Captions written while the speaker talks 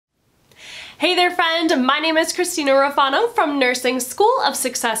Hey there friend, my name is Christina Rofano from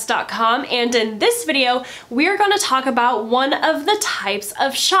NursingSchoolOfSuccess.com, and in this video we're going to talk about one of the types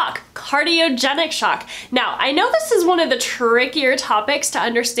of shock, cardiogenic shock. Now I know this is one of the trickier topics to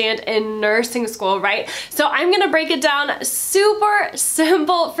understand in nursing school, right? So I'm going to break it down super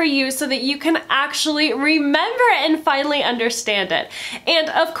simple for you so that you can actually remember it and finally understand it. And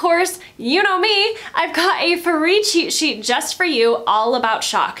of course, you know me, I've got a free cheat sheet just for you all about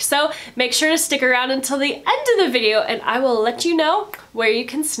shock. So make sure to stick around until the end of the video and I will let you know where you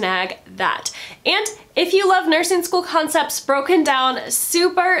can snag that. And if you love nursing school concepts broken down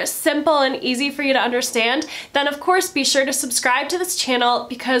super simple and easy for you to understand, then of course be sure to subscribe to this channel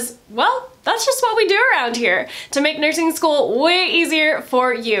because, well, that's just what we do around here to make nursing school way easier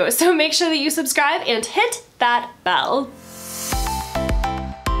for you. So make sure that you subscribe and hit that bell.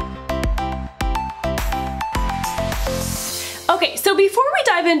 Okay, so before we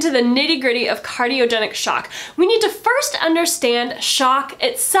dive into the nitty-gritty of cardiogenic shock, we need to first understand shock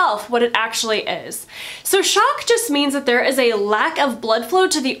itself, what it actually is. So shock just means that there is a lack of blood flow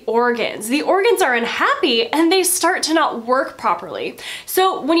to the organs. The organs are unhappy and they start to not work properly.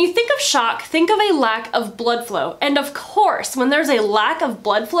 So when you think of shock, think of a lack of blood flow. And of course, when there's a lack of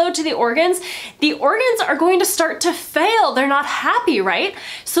blood flow to the organs are going to start to fail. They're not happy, right?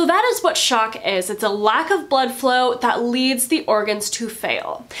 So that is what shock is. It's a lack of blood flow that leads the organs to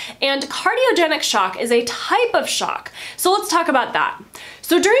fail. And cardiogenic shock is a type of shock. So let's talk about that.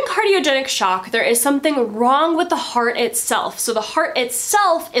 So during cardiogenic shock, there is something wrong with the heart itself. So the heart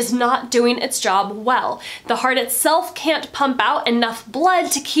itself is not doing its job well. The heart itself can't pump out enough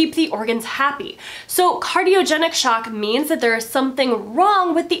blood to keep the organs happy. So cardiogenic shock means that there is something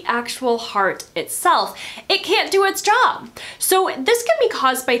wrong with the actual heart itself. It can't do its job. So this can be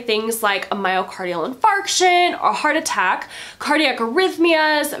caused by things like a myocardial infarction or heart attack, cardiac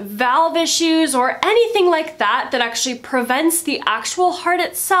arrhythmias, valve issues, or anything like that that actually prevents the actual heart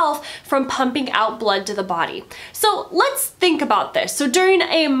itself from pumping out blood to the body. So let's think about this. So during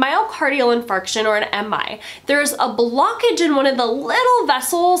a myocardial infarction or an MI, there's a blockage in one of the little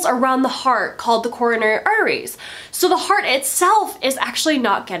vessels around the heart called the coronary arteries. So the heart itself is actually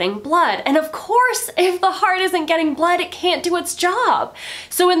not getting blood. And of course, if the heart isn't getting blood, it can't do its job.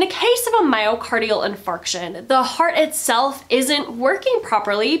 So in the case of a myocardial infarction, the heart itself isn't working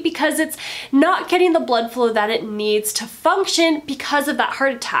properly because it's not getting the blood flow that it needs to function because of that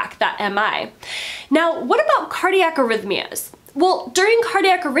heart attack, that MI. Now, what about cardiac arrhythmias? Well, during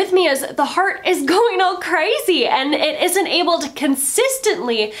cardiac arrhythmias, the heart is going all crazy and it isn't able to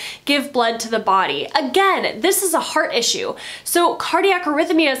consistently give blood to the body. Again, this is a heart issue. So cardiac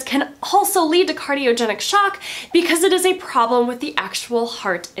arrhythmias can also lead to cardiogenic shock because it is a problem with the actual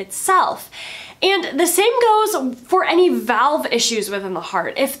heart itself. And the same goes for any valve issues within the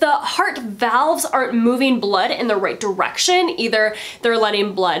heart. If the heart valves aren't moving blood in the right direction, either they're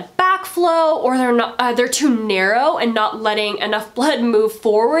letting blood backflow or they're too narrow and not letting enough blood move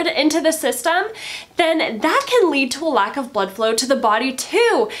forward into the system, then that can lead to a lack of blood flow to the body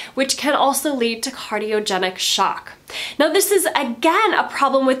too, which can also lead to cardiogenic shock. Now this is again a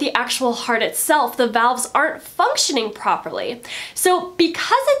problem with the actual heart itself. The valves aren't functioning properly. So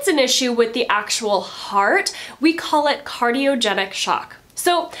because it's an issue with the actual heart, we call it cardiogenic shock.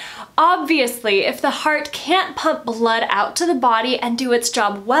 So obviously, if the heart can't pump blood out to the body and do its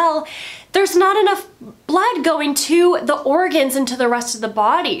job well, there's not enough blood going to the organs and to the rest of the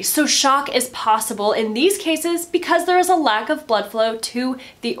body. So shock is possible in these cases because there is a lack of blood flow to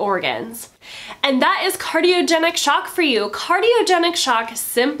the organs. And that is cardiogenic shock for you. Cardiogenic shock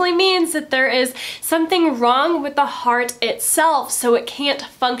simply means that there is something wrong with the heart itself, so it can't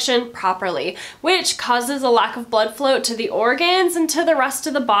function properly, which causes a lack of blood flow to the organs and to the rest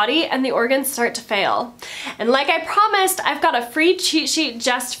of the body, and the organs start to fail. And like I promised, I've got a free cheat sheet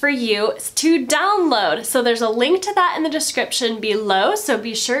just for you to download. So there's a link to that in the description below, so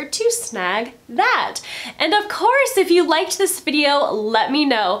be sure to snag that. And of course, if you liked this video, let me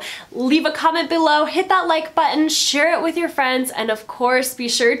know. Leave a comment below, hit that like button, share it with your friends, and of course be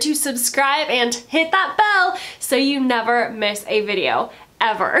sure to subscribe and hit that bell so you never miss a video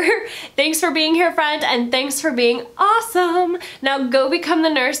ever. Thanks for being here, friend, and thanks for being awesome. Now go become the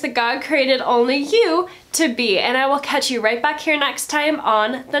nurse that God created only you to be, and I will catch you right back here next time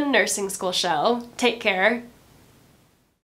on the Nursing School Show. Take care.